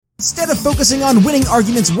Instead of focusing on winning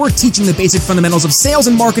arguments, we're teaching the basic fundamentals of sales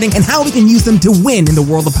and marketing and how we can use them to win in the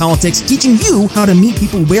world of politics, teaching you how to meet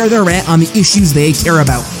people where they're at on the issues they care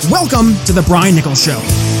about. Welcome to The Brian Nichols Show.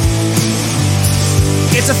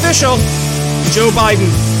 It's official. Joe Biden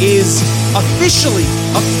is officially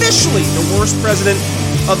the worst president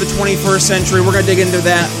of the 21st century. We're going to dig into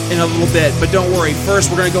that in a little bit, but don't worry.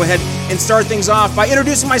 First, we're going to go ahead and start things off by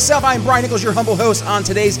introducing myself. I'm Brian Nichols, your humble host on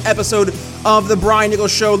today's episode of The Brian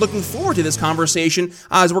Nichols Show. Looking forward to this conversation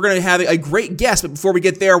as we're going to have a great guest. But before we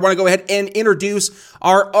get there, I want to go ahead and introduce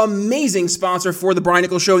our amazing sponsor for The Brian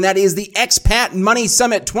Nichols Show, and that is the Expat Money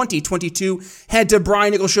Summit 2022. Head to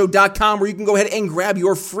BrianNicholsShow.com where you can go ahead and grab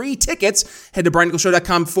your free tickets. Head to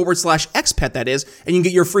BrianNicholsShow.com/expat, that is, and you can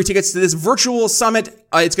get your free tickets to this virtual summit.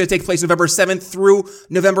 It's going to take place November 7th through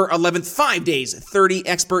November 11th, 5 days, 30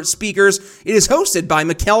 expert speakers. It is hosted by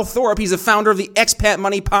Mikkel Thorpe. He's a founder of the Expat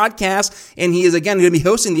Money podcast, and he is, again, going to be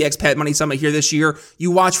hosting the Expat Money Summit here this year.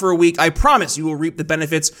 You watch for a week. I promise you will reap the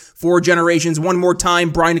benefits for generations. One more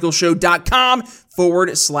time,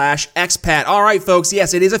 BrianNicholsShow.com/expat. All right, folks.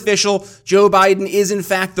 Yes, it is official. Joe Biden is, in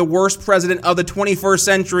fact, the worst president of the 21st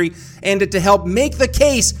century. And to help make the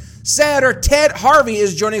case, Senator Ted Harvey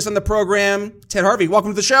is joining us on the program. Ted Harvey,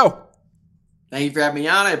 welcome to the show. Thank you for having me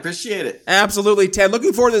on. I appreciate it. Absolutely, Ted.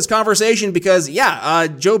 Looking forward to this conversation because,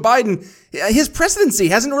 Joe Biden, his presidency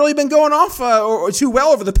hasn't really been going off or too well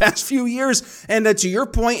over the past few years. And to your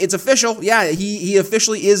point, it's official. Yeah, he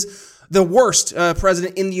officially is the worst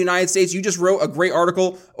president in the United States. You just wrote a great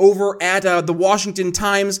article over at the Washington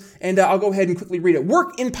Times, and I'll go ahead and quickly read it.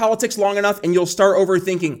 Work in politics long enough, and you'll start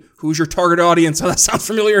overthinking. Who's your target audience? Oh, that sounds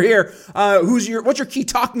familiar here. What's your key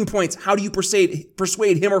talking points? How do you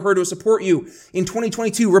persuade him or her to support you? In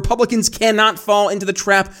 2022, Republicans cannot fall into the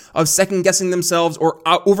trap of second-guessing themselves or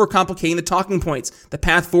overcomplicating the talking points. The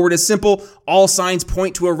path forward is simple. All signs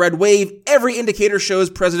point to a red wave. Every indicator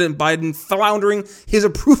shows President Biden floundering. His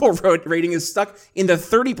approval rating is stuck in the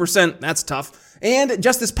 30%. That's tough. And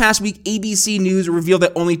just this past week, ABC News revealed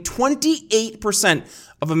that only 28%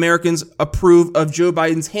 of Americans approve of Joe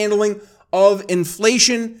Biden's handling of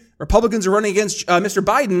inflation. Republicans are running against Mr.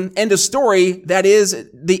 Biden. End of story. That is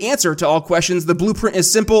the answer to all questions. The blueprint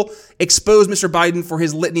is simple. Expose Mr. Biden for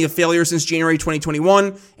his litany of failures since January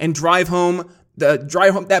 2021 and drive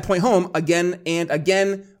that point home again and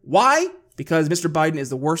again. Why? Because Mr. Biden is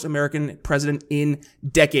the worst American president in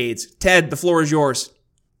decades. Ted, the floor is yours.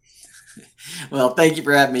 Well, thank you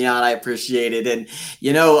for having me on. I appreciate it. And,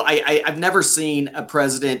 I've never seen a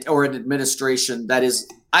president or an administration that is,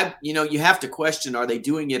 you have to question, are they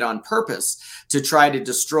doing it on purpose to try to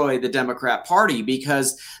destroy the Democrat Party?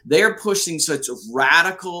 Because they're pushing such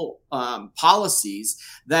radical policies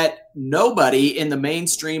that nobody in the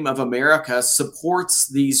mainstream of America supports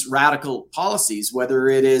these radical policies, whether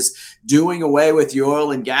it is doing away with the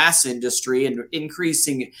oil and gas industry and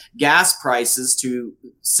increasing gas prices to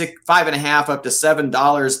 $5.50 up to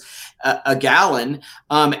 $7 a gallon,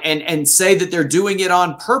 and say that they're doing it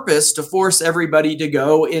on purpose to force everybody to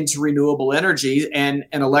go into renewable energy and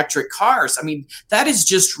electric cars. I mean, that is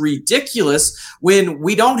just ridiculous when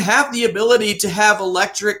we don't have the ability to have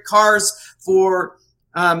electric cars for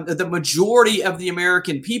the majority of the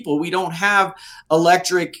American people. We don't have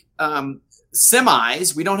electric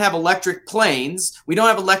semis. We don't have electric planes. We don't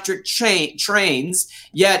have electric trains,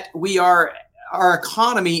 yet our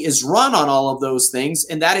economy is run on all of those things,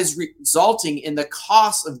 and that is resulting in the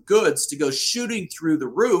cost of goods to go shooting through the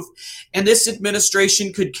roof. And this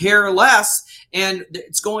administration could care less, and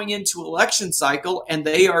it's going into election cycle, and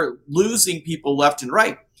they are losing people left and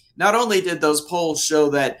right. Not only did those polls show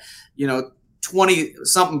that,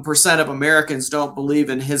 20-something% of Americans don't believe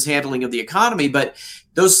in his handling of the economy, but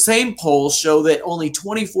those same polls show that only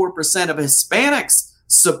 24% of Hispanics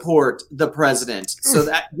support the president. So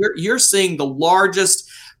that you're seeing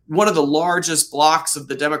one of the largest blocks of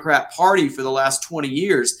the Democrat Party for the last 20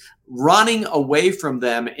 years running away from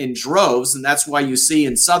them in droves. And that's why you see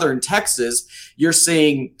in southern Texas, you're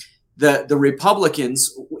seeing the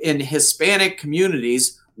Republicans in Hispanic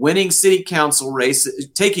communities winning city council races,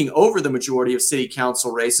 taking over the majority of city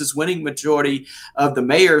council races, winning majority of the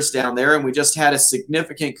mayors down there. And we just had a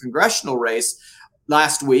significant congressional race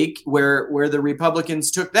last week where the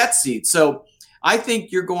Republicans took that seat. So I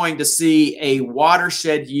think you're going to see a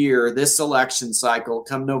watershed year this election cycle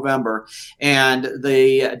come November, and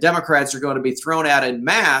the Democrats are going to be thrown out en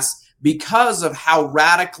masse because of how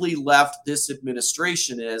radically left this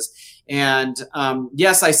administration is. And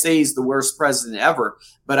yes, I say he's the worst president ever,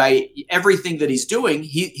 but everything that he's doing,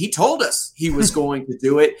 he told us he was going to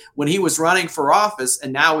do it when he was running for office,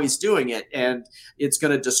 and now he's doing it, and it's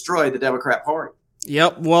going to destroy the Democrat Party.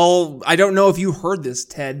 Yep. Well, I don't know if you heard this,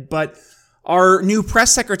 Ted, but our new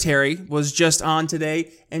press secretary was just on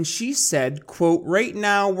today, and she said, quote, right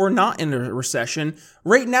now we're not in a recession.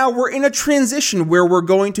 Right now we're in a transition where we're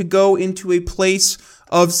going to go into a place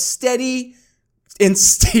of steady and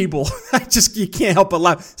stable. You can't help but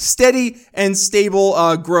laugh. Steady and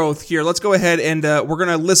stable growth here. Let's go ahead and we're going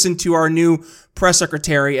to listen to our new press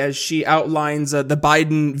secretary as she outlines the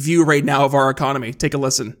Biden view right now of our economy. Take a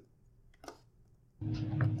listen.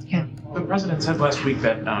 Yeah. The president said last week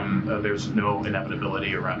that there's no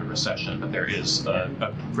inevitability around a recession, but there is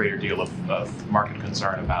a greater deal of market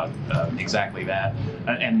concern about exactly that.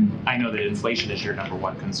 And I know that inflation is your number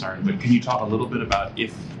one concern, but can you talk a little bit about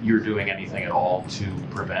if you're doing anything at all to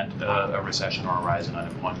prevent a recession or a rise in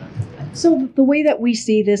unemployment? So the way that we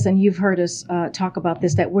see this, and you've heard us talk about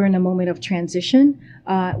this, that we're in a moment of transition.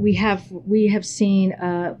 We have seen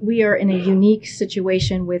we are in a unique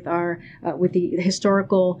situation with with the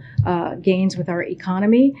historical gains with our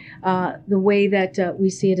economy. The way that we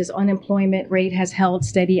see it is unemployment rate has held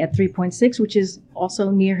steady at 3.6, which is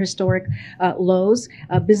also near historic lows.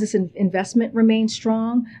 Business investment remains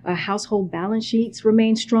strong. Household balance sheets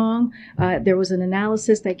remain strong. There was an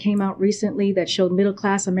analysis that came out recently that showed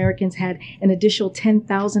middle-class Americans had an additional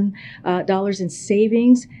 $10,000 in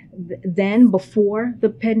savings then before the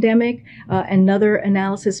pandemic. Another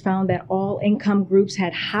analysis found that all income groups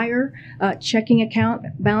had higher checking account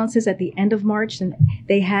balances at the end of March than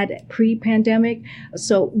they had pre-pandemic.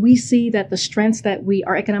 So we see that the strengths that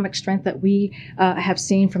our economic strength that we have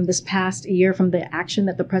seen from this past year, from the action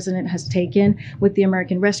that the president has taken with the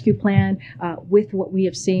American Rescue Plan, with what we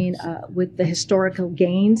have seen with the historical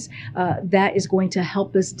gains, that is going to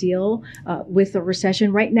help us deal with a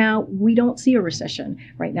recession. Right now, we don't see a recession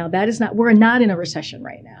right now. We're not in a recession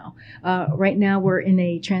right now. Right now, we're in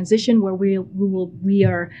a transition where we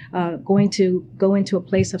are going to go into a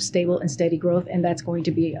place of stable and steady growth, and that's going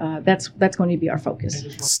to be that's going to be our focus.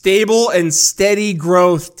 Stable and steady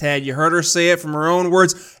growth, Ted. You heard her say it from her own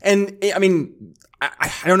words. And I mean,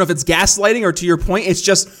 I don't know if it's gaslighting or, to your point, it's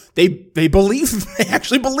just they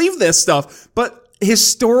actually believe this stuff. But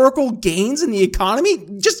historical gains in the economy,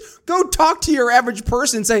 just go talk to your average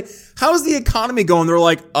person and say, how's the economy going? They're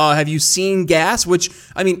like, have you seen gas? Which,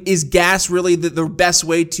 I mean, is gas really the best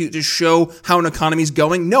way to show how an economy is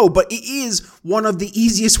going? No, but it is one of the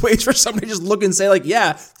easiest ways for somebody to just look and say, like,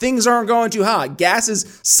 yeah, things aren't going too hot. Gas is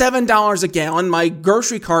 $7 a gallon. My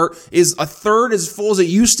grocery cart is a third as full as it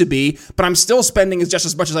used to be, but I'm still spending just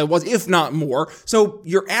as much as I was, if not more. So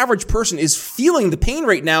your average person is feeling the pain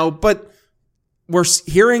right now, but we're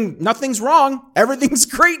hearing nothing's wrong. Everything's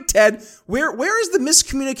great, Ted. Where is the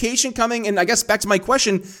miscommunication coming? And I guess back to my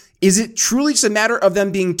question, is it truly just a matter of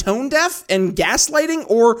them being tone deaf and gaslighting,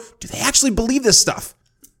 or do they actually believe this stuff?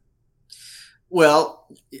 Well,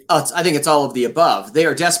 I think it's all of the above. They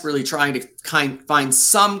are desperately trying to find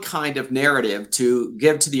some kind of narrative to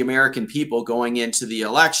give to the American people going into the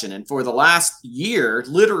election. And for the last year,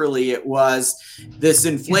 literally, it was this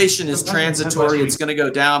inflation is transitory. It's going to go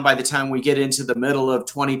down by the time we get into the middle of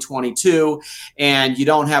 2022, and you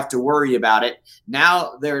don't have to worry about it.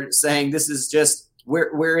 Now they're saying this is just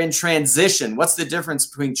we're in transition. What's the difference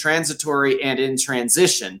between transitory and in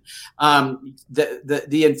transition?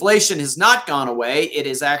 The inflation has not gone away. It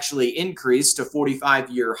has actually increased to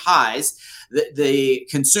 45-year highs. The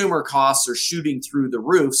consumer costs are shooting through the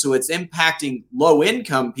roof. So it's impacting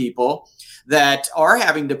low-income people that are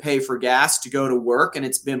having to pay for gas to go to work. And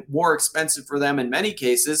it's been more expensive for them in many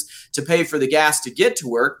cases to pay for the gas to get to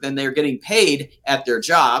work than they're getting paid at their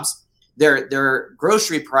jobs. Their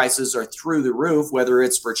grocery prices are through the roof, whether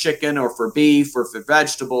it's for chicken or for beef or for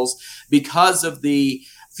vegetables, because of the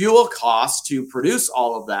fuel costs to produce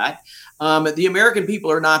all of that. The American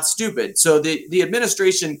people are not stupid. So the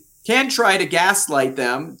administration can try to gaslight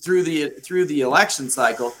them through the election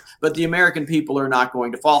cycle, but the American people are not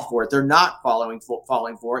going to fall for it. They're not falling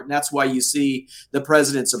for it. And that's why you see the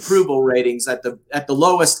president's approval ratings at the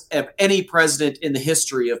lowest of any president in the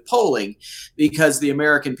history of polling, because the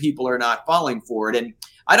American people are not falling for it. And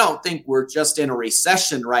I don't think we're just in a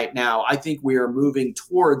recession right now. I think we are moving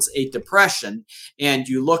towards a depression. And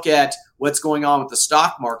you look at what's going on with the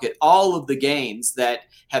stock market, all of the gains that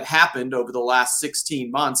have happened over the last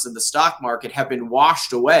 16 months in the stock market have been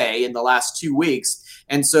washed away in the last 2 weeks.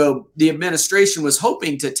 And so the administration was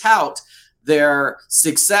hoping to tout their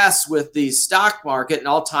success with the stock market and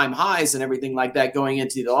all-time highs and everything like that going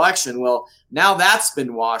into the election. Well, now that's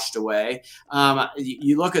been washed away.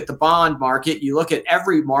 You look at the bond market, you look at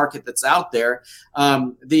every market that's out there.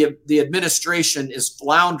 The administration is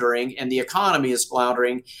floundering and the economy is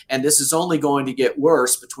floundering, and this is only going to get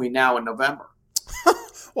worse between now and November.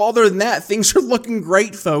 Well, other than that, things are looking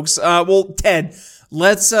great, folks. Well, Ted,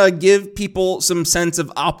 let's give people some sense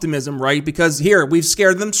of optimism, right? Because here, we've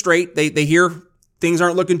scared them straight. They hear things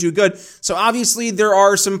aren't looking too good. So obviously there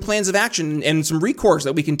are some plans of action and some recourse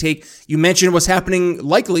that we can take. You mentioned what's happening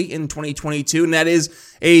likely in 2022, and that is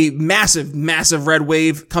a massive, massive red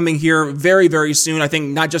wave coming here very, very soon. I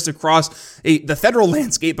think not just across the federal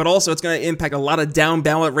landscape, but also it's going to impact a lot of down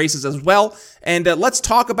ballot races as well. And let's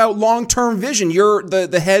talk about long-term vision. You're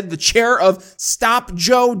the chair of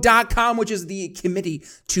StopJoe.com, which is the committee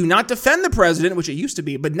to not defend the president, which it used to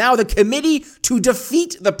be, but now the committee to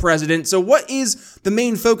defeat the president. So what is the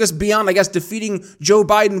main focus beyond, I guess, defeating Joe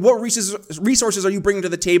Biden? What resources are you bringing to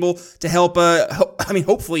the table to help,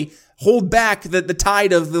 hopefully hold back the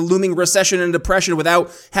tide of the looming recession and depression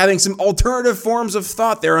without having some alternative forms of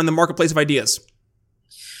thought there on the marketplace of ideas?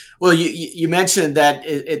 Well, you mentioned that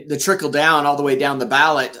the trickle down all the way down the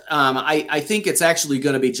ballot. I think it's actually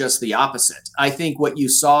going to be just the opposite. I think what you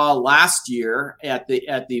saw last year at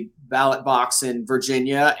the ballot box in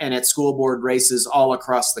Virginia and at school board races all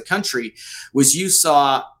across the country was you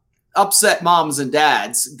saw upset moms and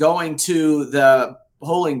dads going to the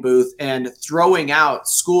polling booth and throwing out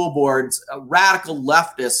school boards, radical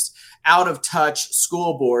leftists, out of touch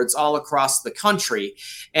school boards all across the country.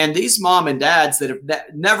 And these mom and dads that have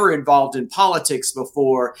never involved in politics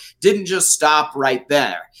before didn't just stop right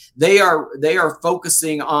there. They are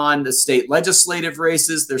focusing on the state legislative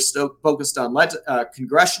races. They're still focused on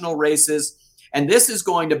congressional races. And this is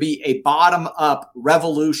going to be a bottom-up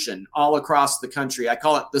revolution all across the country. I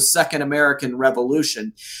call it the Second American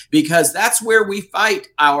Revolution because that's where we fight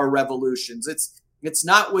our revolutions. It's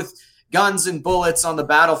not with guns and bullets on the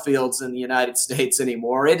battlefields in the United States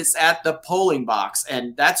anymore. It is at the polling box.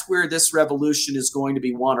 And that's where this revolution is going to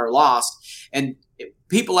be won or lost. And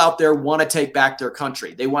people out there want to take back their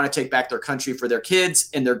country. They want to take back their country for their kids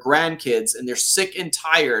and their grandkids. And they're sick and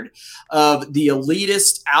tired of the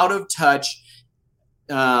elitist, out of touch,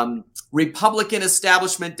 Republican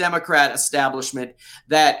establishment, Democrat establishment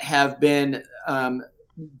that have been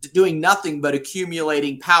doing nothing but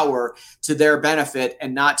accumulating power to their benefit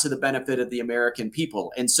and not to the benefit of the American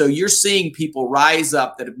people. And so you're seeing people rise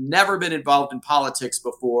up that have never been involved in politics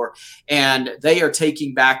before, and they are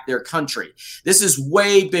taking back their country. This is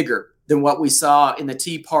way bigger than what we saw in the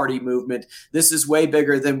Tea Party movement. This is way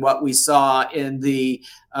bigger than what we saw in the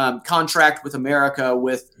contract with America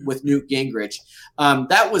with Newt Gingrich.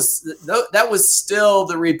 That was still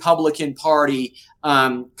the Republican Party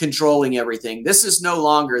controlling everything. This is no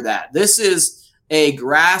longer that. This is a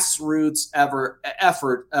grassroots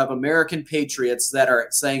effort of American patriots that are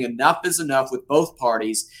saying enough is enough with both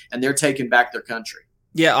parties, and they're taking back their country.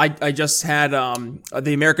 Yeah, I just had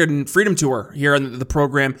the American Freedom Tour here on the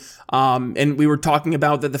program, and we were talking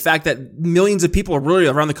about the fact that millions of people are really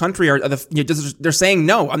around the country they're saying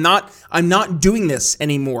no, I'm not doing this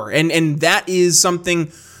anymore, and that is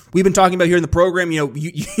something we've been talking about here in the program. You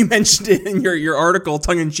mentioned it in your article,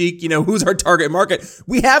 tongue in cheek. Who's our target market?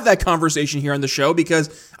 We have that conversation here on the show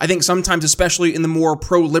because I think sometimes, especially in the more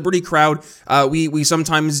pro-liberty crowd, we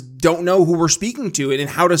sometimes don't know who we're speaking to and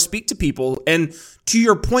how to speak to people. And to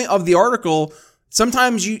your point of the article,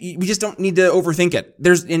 sometimes we just don't need to overthink it.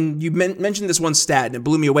 And you mentioned this one stat, and it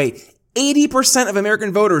blew me away. 80% of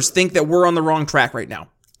American voters think that we're on the wrong track right now.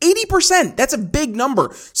 80%. That's a big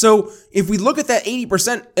number. So if we look at that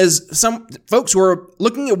 80% as some folks who are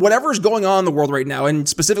looking at whatever is going on in the world right now, and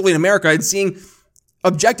specifically in America, and seeing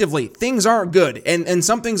objectively things aren't good and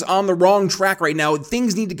something's on the wrong track right now,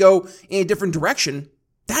 things need to go in a different direction.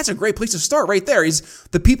 That's a great place to start right there, is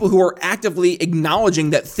the people who are actively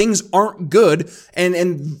acknowledging that things aren't good,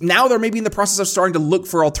 and now they're maybe in the process of starting to look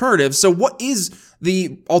for alternatives. So what is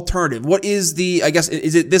the alternative? What is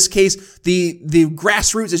is it this case, the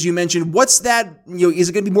grassroots, as you mentioned? What's that, is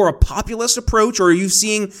it going to be more a populist approach, or are you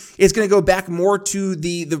seeing it's going to go back more to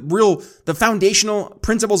the foundational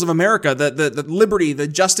principles of America, the liberty, the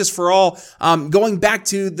justice for all, going back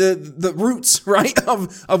to the roots, right,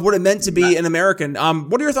 of what it meant to be an American?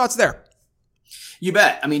 What are your thoughts there? You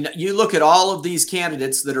bet. I mean, you look at all of these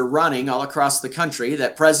candidates that are running all across the country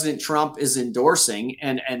that President Trump is endorsing,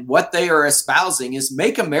 and what they are espousing is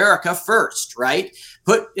make America first, right?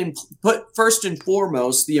 Put first and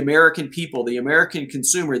foremost the American people, the American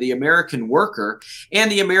consumer, the American worker,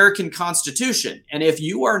 and the American Constitution. And if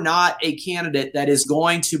you are not a candidate that is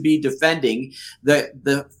going to be defending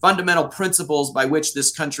the fundamental principles by which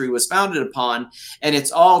this country was founded upon, and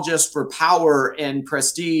it's all just for power and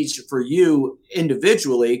prestige for you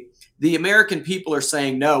individually, the American people are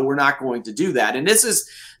saying, no, we're not going to do that. And this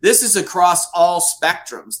is across all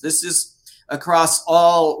spectrums. This is across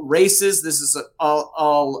all races. This is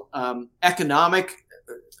all economic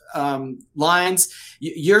lines.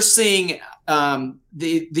 You're seeing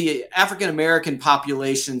the African American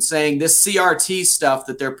population saying this CRT stuff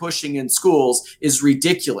that they're pushing in schools is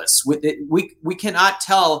ridiculous. We cannot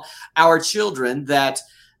tell our children that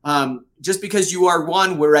just because you are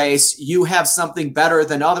one race, you have something better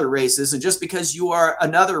than other races, and just because you are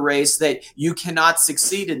another race, that you cannot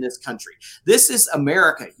succeed in this country. This is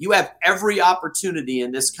America. You have every opportunity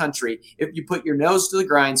in this country, if you put your nose to the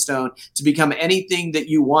grindstone, to become anything that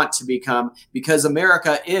you want to become, because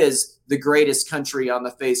America is the greatest country on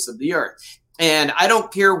the face of the earth. And I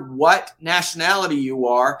don't care what nationality you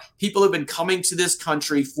are, people have been coming to this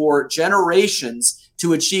country for generations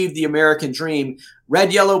to achieve the American dream,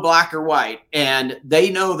 red, yellow, black, or white. And they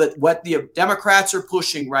know that what the Democrats are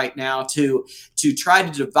pushing right now to try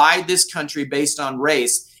to divide this country based on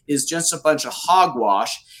race is just a bunch of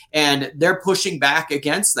hogwash. And they're pushing back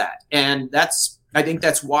against that. And I think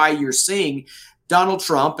that's why you're seeing Donald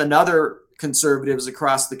Trump and other conservatives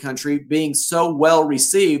across the country being so well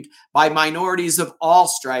received by minorities of all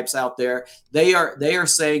stripes out there. They are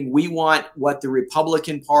saying we want what the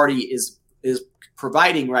Republican Party is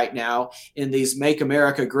providing right now in these Make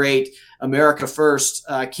America Great, America First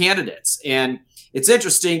candidates. And it's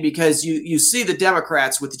interesting because you see the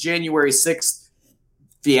Democrats with the January 6th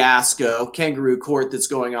fiasco, kangaroo court that's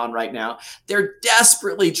going on right now. They're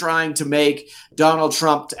desperately trying to make Donald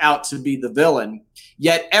Trump out to be the villain.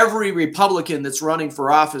 Yet every Republican that's running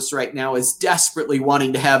for office right now is desperately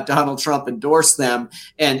wanting to have Donald Trump endorse them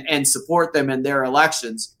and support them in their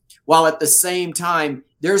elections. While at the same time,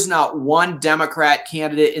 there's not one Democrat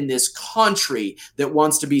candidate in this country that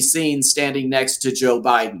wants to be seen standing next to Joe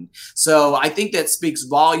Biden. So I think that speaks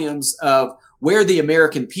volumes of where the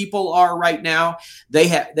American people are right now.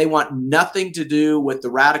 They want nothing to do with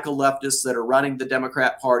the radical leftists that are running the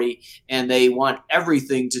Democrat Party, and they want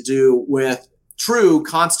everything to do with true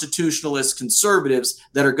constitutionalist conservatives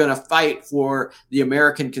that are going to fight for the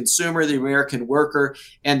American consumer, the American worker,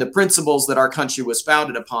 and the principles that our country was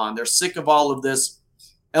founded upon. They're sick of all of this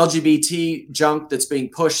LGBT junk that's being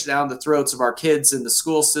pushed down the throats of our kids in the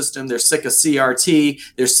school system. They're sick of CRT.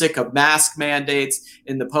 They're sick of mask mandates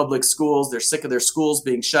in the public schools. They're sick of their schools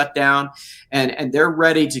being shut down, and they're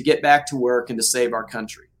ready to get back to work and to save our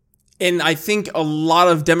country. And I think a lot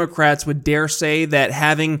of Democrats would dare say that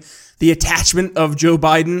having the attachment of Joe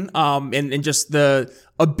Biden and just the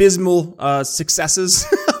abysmal successes,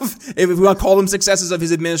 if we want to call them successes, of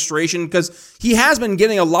his administration, because he has been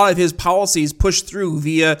getting a lot of his policies pushed through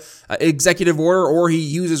via executive order, or he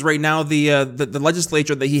uses right now the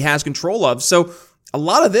legislature that he has control of. So a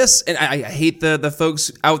lot of this, and I hate the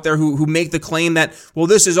folks out there who make the claim that, well,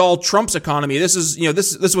 this is all Trump's economy. This is,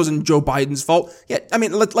 this wasn't Joe Biden's fault. Yeah, I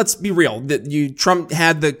mean, let's be real. Trump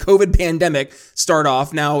had the COVID pandemic start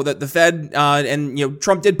off. Now that the Fed and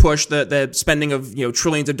Trump did push the spending of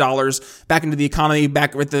trillions of dollars back into the economy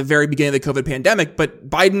back at the very beginning of the COVID pandemic, but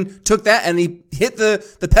Biden took that and he hit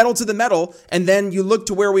the pedal to the metal. And then you look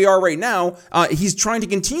to where we are right now. He's trying to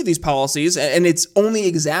continue these policies, and it's only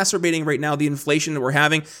exacerbating right now the inflation that we're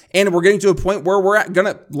having, and we're getting to a point where we're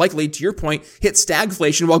gonna likely, to your point, hit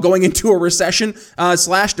stagflation while going into a recession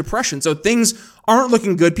 / depression. So things aren't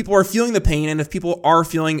looking good. People are feeling the pain, and if people are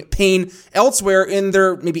feeling pain elsewhere in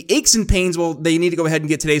their maybe aches and pains, well, they need to go ahead and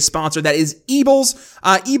get today's sponsor. That is Ebles.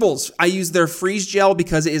 Ebles, I use their freeze gel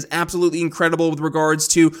because it is absolutely incredible with regards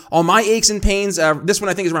to all my aches and pains. This one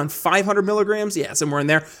I think is around 500 milligrams. Yeah, somewhere in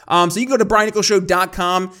there. So you can go to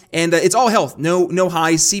BrianNicholsShow.com, and it's all health. No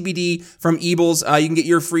highs, CBD from Ebles. You can get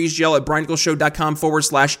your freeze gel at BrianNicholsShow.com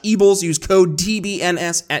 /Ebles. Use code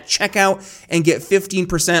TBNS at checkout and get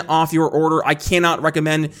 15% off your order. I cannot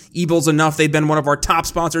recommend Ebles enough. They've been one of our top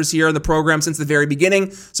sponsors here in the program since the very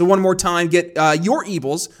beginning. So one more time, get your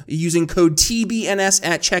Ebles using code TBNS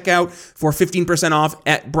at checkout for 15% off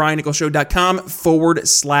at BrianNicholsShow.com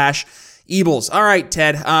 /Ebles. All right,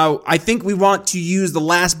 Ted. I think we want to use the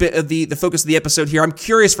last bit of the focus of the episode here. I'm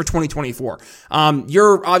curious for 2024.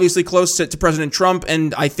 You're obviously close to President Trump,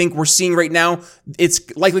 and I think we're seeing right now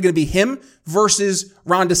it's likely going to be him versus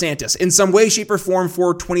Ron DeSantis in some way, shape, or form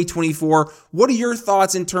for 2024. What are your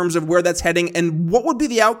thoughts in terms of where that's heading, and what would be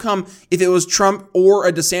the outcome if it was Trump or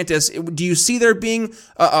a DeSantis? Do you see there being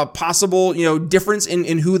a possible, difference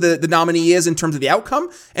in who the nominee is in terms of the outcome?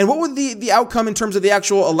 And what would the outcome in terms of the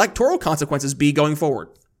actual electoral consequences be going forward?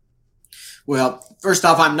 Well, first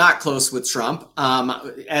off, I'm not close with Trump.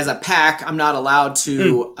 As a PAC, I'm not allowed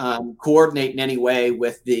to coordinate in any way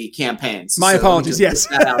with the campaigns. My apologies. Yes.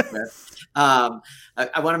 Put that out there.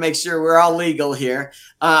 I want to make sure we're all legal here.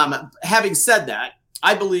 Having said that,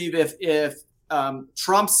 I believe if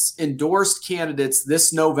Trump's endorsed candidates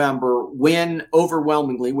this November win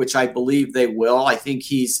overwhelmingly, which I believe they will, I think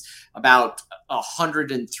he's about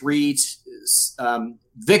 103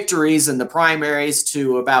 victories in the primaries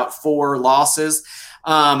to about 4 losses.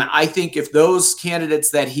 I think if those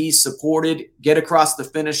candidates that he supported get across the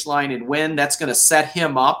finish line and win, that's going to set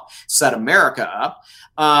him up, set America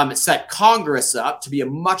up, set Congress up to be a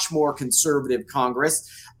much more conservative Congress.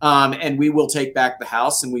 And we will take back the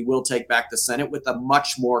House and we will take back the Senate with a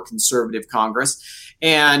much more conservative Congress.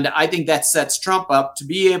 And I think that sets Trump up to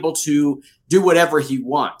be able to do whatever he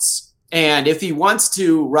wants. And if he wants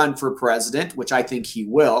to run for president, which I think he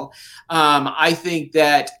will, I think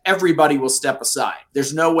that everybody will step aside.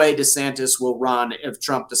 There's no way DeSantis will run if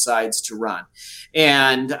Trump decides to run.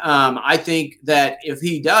 And I think that if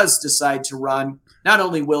he does decide to run, not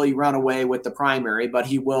only will he run away with the primary, but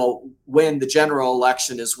he will win the general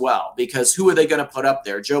election as well. Because who are they going to put up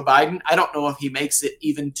there? Joe Biden? I don't know if he makes it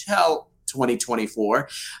even till 2024.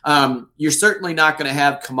 You're certainly not going to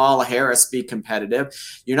have Kamala Harris be competitive.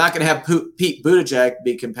 You're not going to have Pete Buttigieg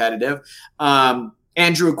be competitive.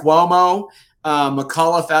 Andrew Cuomo,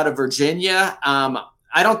 McAuliffe out of Virginia.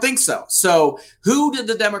 I don't think so. So who did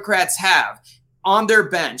the Democrats have on their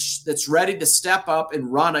bench that's ready to step up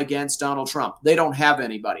and run against Donald Trump? They don't have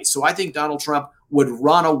anybody. So I think Donald Trump would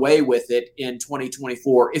run away with it in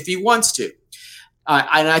 2024 if he wants to.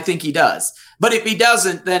 And I think he does. But if he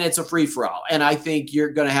doesn't, then it's a free-for-all. And I think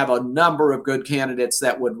you're going to have a number of good candidates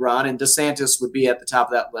that would run, and DeSantis would be at the top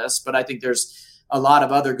of that list. But I think there's a lot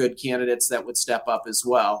of other good candidates that would step up as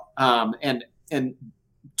well. And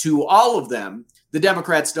to all of them, the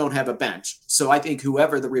Democrats don't have a bench. So I think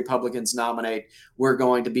whoever the Republicans nominate, we're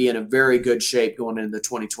going to be in a very good shape going into the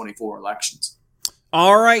 2024 elections.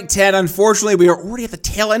 All right, Ted, unfortunately, we are already at the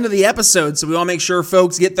tail end of the episode, so we want to make sure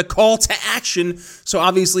folks get the call to action. So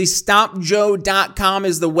obviously, StopJoe.com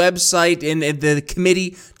is the website and the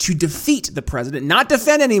committee to defeat the president. Not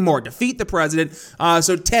defend anymore, defeat the president.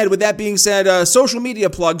 So Ted, with that being said, social media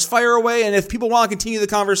plugs, fire away, and if people want to continue the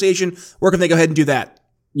conversation, where can they go ahead and do that?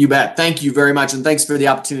 You bet. Thank you very much. And thanks for the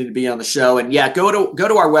opportunity to be on the show. And yeah, go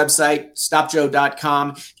to our website,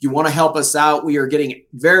 stopjoe.com. If you want to help us out, we are getting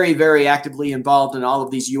very, very actively involved in all of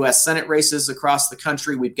these U.S. Senate races across the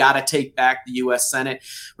country. We've got to take back the U.S. Senate.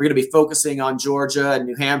 We're going to be focusing on Georgia and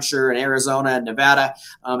New Hampshire and Arizona and Nevada,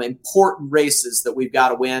 important races that we've got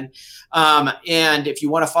to win. And if you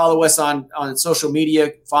want to follow us on social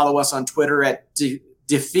media, follow us on Twitter at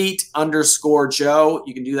defeat_Joe.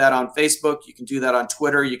 You can do that on Facebook. You can do that on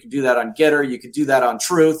Twitter. You can do that on Getter. You can do that on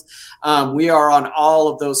Truth. We are on all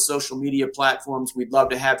of those social media platforms. We'd love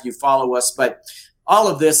to have you follow us, but all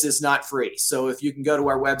of this is not free. So if you can go to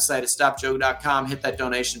our website at stopjoe.com, hit that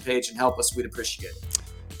donation page and help us, we'd appreciate it.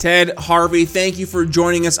 Ted, Harvey, thank you for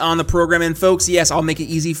joining us on the program. And folks, yes, I'll make it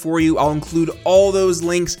easy for you. I'll include all those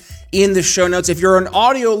links in the show notes. If you're an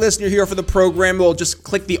audio listener here for the program, we'll just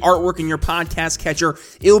click the artwork in your podcast catcher.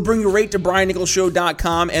 It'll bring you right to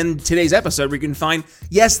BrianNicholsShow.com and today's episode, where you can find,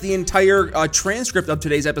 yes, the entire transcript of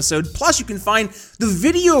today's episode. Plus, you can find the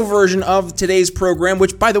video version of today's program,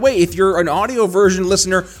 which, by the way, if you're an audio version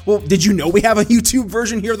listener, well, did you know we have a YouTube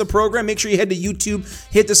version here of the program? Make sure you head to YouTube,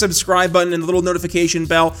 hit the subscribe button and the little notification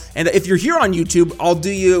bell. And if you're here on YouTube, I'll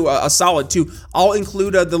do you a solid too. I'll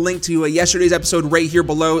include the link to yesterday's episode right here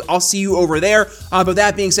below. I'll see you over there. But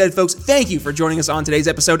that being said, folks, thank you for joining us on today's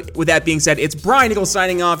episode. With that being said, it's Brian Nichols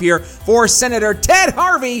signing off here for Senator Ted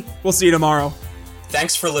Harvey. We'll see you tomorrow.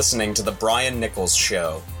 Thanks for listening to The Brian Nichols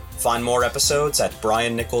Show. Find more episodes at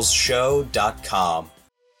BrianNicholsShow.com.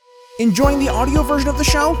 Enjoying the audio version of the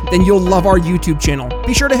show? Then you'll love our YouTube channel.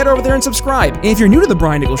 Be sure to head over there and subscribe. And if you're new to The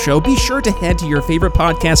Brian Nichols Show, be sure to head to your favorite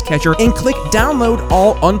podcast catcher and click download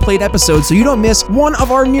all unplayed episodes so you don't miss one of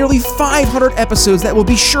our nearly 500 episodes that will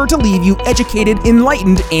be sure to leave you educated,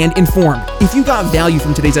 enlightened, and informed. If you got value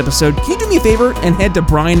from today's episode, can you do me a favor and head to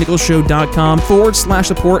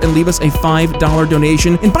BrianNicholsShow.com/support and leave us a $5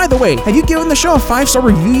 donation? And by the way, have you given the show a 5-star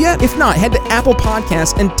review yet? If not, head to Apple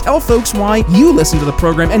Podcasts and tell folks why you listen to the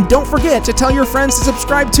program, and don't forget to tell your friends to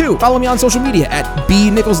subscribe too. Follow me on social media at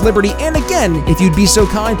bnicholsliberty. And again, if you'd be so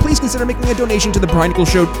kind, please consider making a donation to The Brian Nichols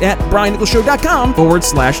Show at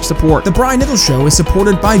BrianNicholsShow.com/support. The Brian Nichols Show is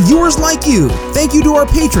supported by viewers like you. Thank you to our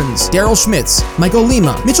patrons, Daryl Schmitz, Michael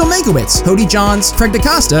Lima, Mitchell Mankiewicz, Cody Johns, Craig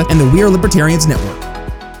DaCosta, and the We Are Libertarians Network.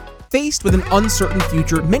 Faced with an uncertain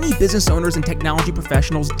future, many business owners and technology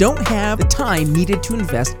professionals don't have the time needed to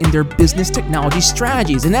invest in their business technology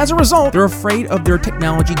strategies, and as a result, they're afraid of their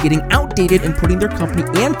technology getting outdated and putting their company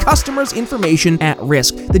and customers' information at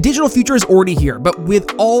risk. The digital future is already here, but with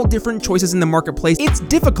all different choices in the marketplace, it's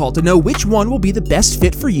difficult to know which one will be the best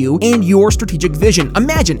fit for you and your strategic vision.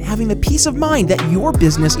 Imagine having the peace of mind that your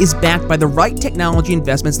business is backed by the right technology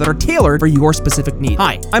investments that are tailored for your specific needs.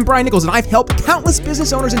 Hi, I'm Brian Nichols, and I've helped countless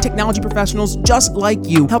business owners and technology professionals just like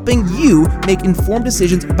you, helping you make informed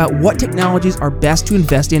decisions about what technologies are best to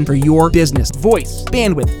invest in for your business. Voice,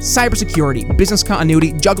 bandwidth, cybersecurity, business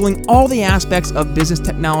continuity, juggling all the aspects of business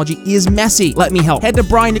technology is messy. Let me help. Head to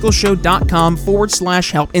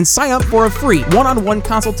briannicholsshow.com/help and sign up for a free one-on-one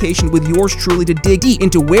consultation with yours truly to dig deep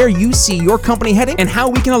into where you see your company heading and how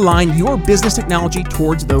we can align your business technology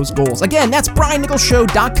towards those goals. Again, that's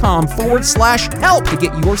briannicholsshow.com/help to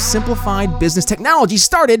get your simplified business technology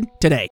started today.